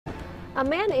A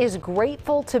man is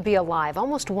grateful to be alive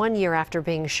almost 1 year after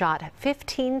being shot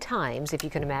 15 times, if you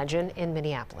can imagine, in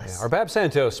Minneapolis. Our Babs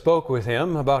Santos spoke with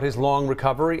him about his long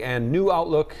recovery and new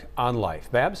outlook on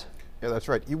life. Babs? Yeah, that's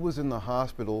right. He was in the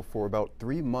hospital for about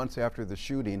 3 months after the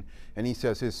shooting, and he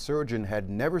says his surgeon had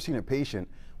never seen a patient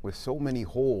with so many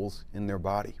holes in their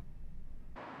body.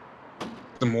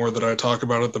 The more that I talk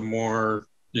about it, the more,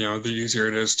 the easier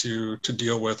it is to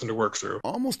deal with and to work through.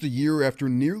 Almost a year after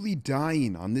nearly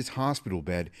dying on this hospital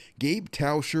bed, Gabe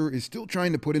Tauscher is still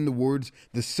trying to put into words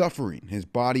the suffering his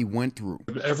body went through.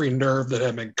 Every nerve that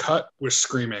had been cut was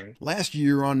screaming. Last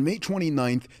year, on May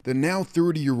 29th, the now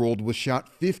 30-year-old was shot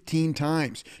 15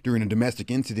 times during a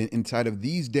domestic incident inside of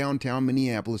these downtown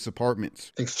Minneapolis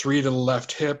apartments. I think 3 to the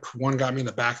left hip, 1 got me in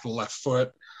the back of the left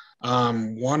foot,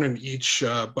 1 in each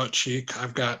butt cheek.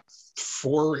 I've got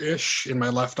 4-ish in my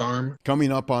left arm.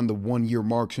 Coming up on the 1-year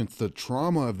mark since the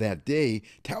trauma of that day,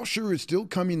 Tauscher is still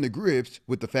coming to grips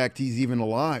with the fact he's even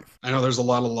alive. I know there's a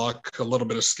lot of luck, a little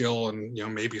bit of skill, and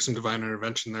maybe some divine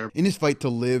intervention there. In his fight to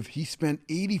live, he spent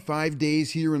 85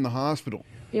 days here in the hospital.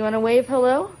 You want to wave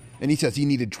hello? And he says he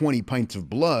needed 20 pints of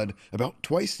blood, about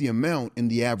twice the amount in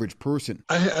the average person.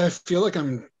 I feel like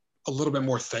I'm a little bit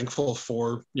more thankful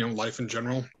for, life in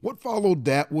general. What followed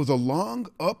that was a long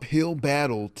uphill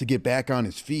battle to get back on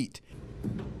his feet.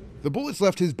 The bullets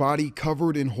left his body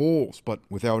covered in holes, but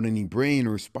without any brain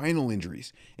or spinal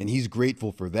injuries, and he's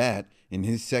grateful for that in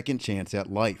his second chance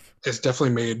at life. It's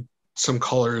definitely made some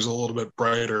colors a little bit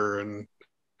brighter and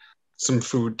some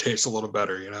food tastes a little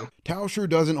better, Tauscher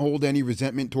doesn't hold any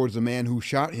resentment towards the man who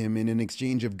shot him in an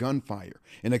exchange of gunfire,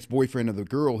 an ex-boyfriend of the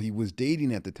girl he was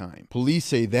dating at the time. Police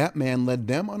say that man led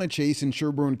them on a chase in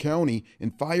Sherburne County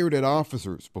and fired at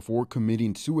officers before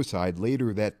committing suicide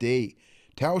later that day.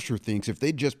 Tauscher thinks if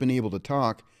they'd just been able to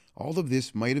talk, all of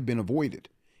this might have been avoided,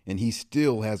 and he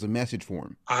still has a message for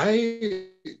him. I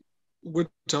would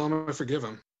tell him I forgive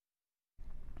him.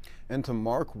 And to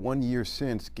mark 1 year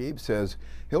since, Gabe says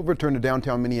he'll return to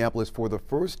downtown Minneapolis for the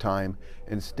first time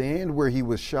and stand where he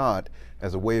was shot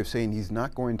as a way of saying he's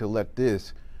not going to let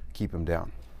this keep him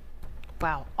down.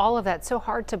 Wow, all of that so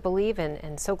hard to believe in,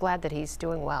 and so glad that he's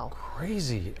doing well.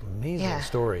 Crazy, amazing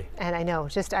story. And I know,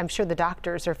 I'm sure the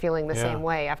doctors are feeling the same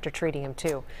way after treating him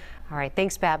too. All right,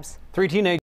 thanks, Babs. 3 teenagers